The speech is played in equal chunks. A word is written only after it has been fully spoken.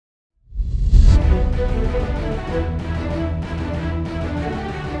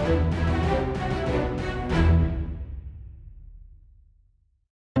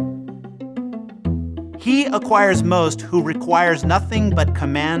He acquires most who requires nothing but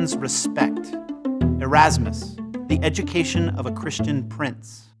commands respect. Erasmus, The Education of a Christian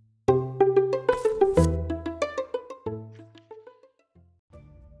Prince.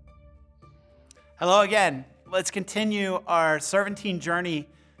 Hello again. Let's continue our Cervantine journey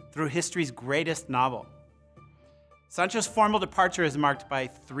through history's greatest novel. Sancho's formal departure is marked by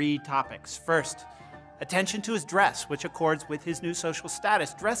 3 topics. First, attention to his dress, which accords with his new social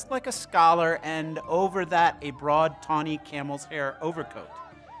status, dressed like a scholar, and over that, a broad, tawny camel's hair overcoat.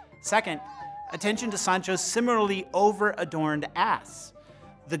 Second, attention to Sancho's similarly over-adorned ass.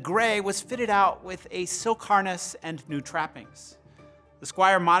 The gray was fitted out with a silk harness and new trappings. The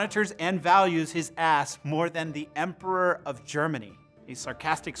squire monitors and values his ass more than the Emperor of Germany, a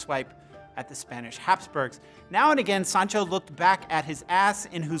sarcastic swipe at the Spanish Habsburgs. Now and again, Sancho looked back at his ass,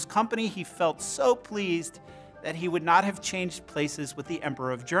 in whose company he felt so pleased that he would not have changed places with the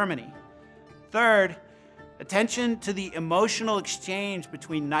Emperor of Germany. Third, attention to the emotional exchange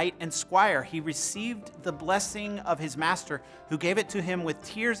between knight and squire. He received the blessing of his master, who gave it to him with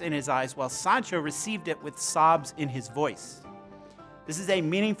tears in his eyes, while Sancho received it with sobs in his voice. This is a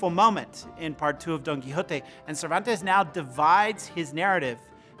meaningful moment in Part 2 of Don Quixote, and Cervantes now divides his narrative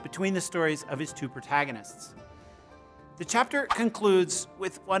between the stories of his 2 protagonists. The chapter concludes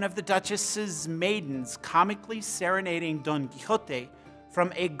with one of the Duchess's maidens comically serenading Don Quixote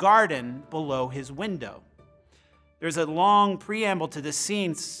from a garden below his window. There's a long preamble to this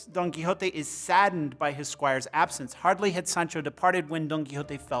scene. Don Quixote is saddened by his squire's absence. Hardly had Sancho departed when Don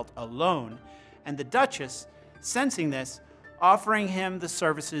Quixote felt alone, and the Duchess, sensing this, offering him the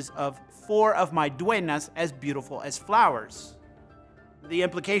services of 4 of my duennas as beautiful as flowers. The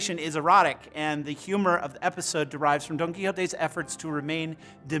implication is erotic, and the humor of the episode derives from Don Quixote's efforts to remain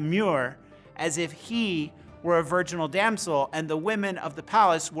demure, as if he were a virginal damsel and the women of the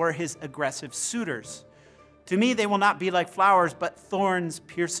palace were his aggressive suitors. To me, they will not be like flowers, but thorns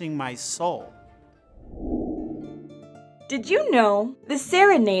piercing my soul. Did you know the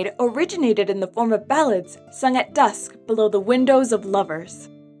serenade originated in the form of ballads sung at dusk below the windows of lovers?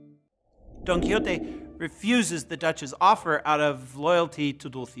 Don Quixote refuses the Duchess' offer out of loyalty to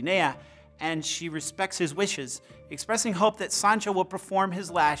Dulcinea, and she respects his wishes, expressing hope that Sancho will perform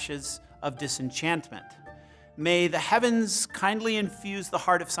his lashes of disenchantment. May the heavens kindly infuse the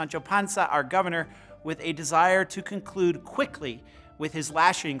heart of Sancho Panza, our governor, with a desire to conclude quickly with his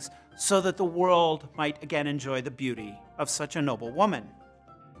lashings, so that the world might again enjoy the beauty of such a noble woman.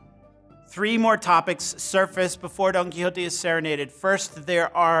 3 more topics surface before Don Quixote is serenaded. First,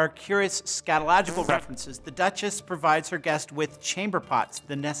 there are curious scatological references. The Duchess provides her guest with chamber pots,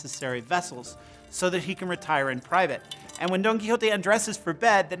 the necessary vessels, so that he can retire in private. And when Don Quixote undresses for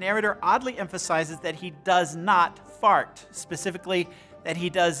bed, the narrator oddly emphasizes that he does not fart, specifically that he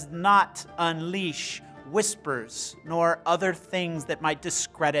does not unleash whispers, nor other things that might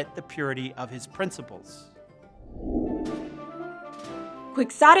discredit the purity of his principles.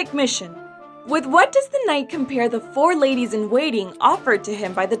 Quixotic mission. With what does the knight compare the 4 ladies-in-waiting offered to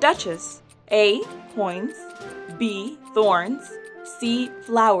him by the Duchess? A. Coins. B. Thorns. C.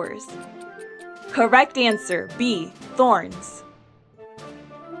 Flowers. Correct answer, B. Thorns.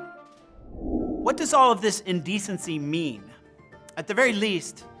 What does all of this indecency mean? At the very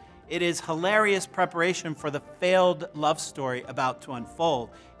least, it is hilarious preparation for the failed love story about to unfold.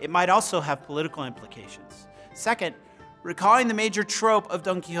 It might also have political implications. Second, recalling the major trope of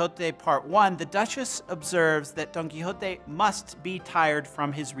Don Quixote Part 1, the Duchess observes that Don Quixote must be tired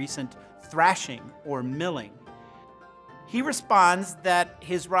from his recent thrashing or milling. He responds that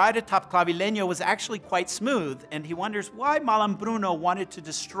his ride atop Clavileño was actually quite smooth, and he wonders why Malambruno wanted to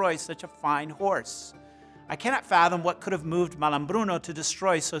destroy such a fine horse. I cannot fathom what could have moved Malambruno to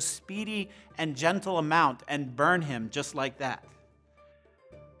destroy so speedy and gentle a mount and burn him just like that.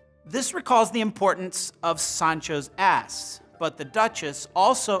 This recalls the importance of Sancho's ass, but the Duchess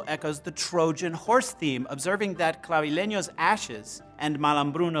also echoes the Trojan horse theme, observing that Clavileño's ashes and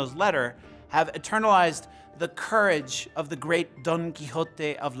Malambruno's letter have eternalized the courage of the great Don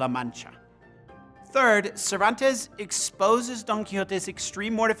Quixote of La Mancha. Third, Cervantes exposes Don Quixote's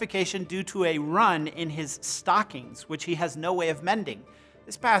extreme mortification due to a run in his stockings, which he has no way of mending.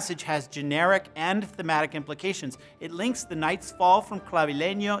 This passage has generic and thematic implications. It links the knight's fall from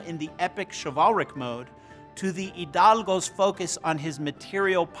Clavileño in the epic chivalric mode to the hidalgo's focus on his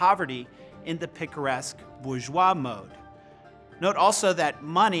material poverty in the picaresque bourgeois mode. Note also that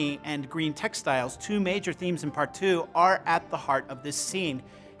money and green textiles, 2 major themes in Part 2, are at the heart of this scene.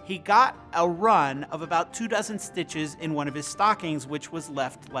 He got a run of about 24 stitches in one of his stockings, which was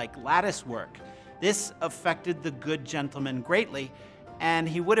left like lattice work. This affected the good gentleman greatly, and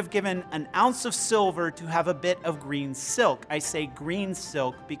he would have given an ounce of silver to have a bit of green silk. I say green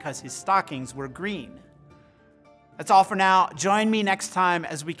silk because his stockings were green. That's all for now. Join me next time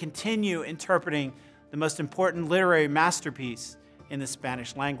as we continue interpreting the most important literary masterpiece in the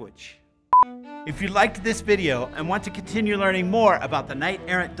Spanish language. If you liked this video and want to continue learning more about the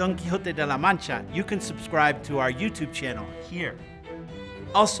knight-errant Don Quixote de la Mancha, you can subscribe to our YouTube channel here.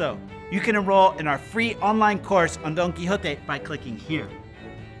 Also, you can enroll in our free online course on Don Quixote by clicking here.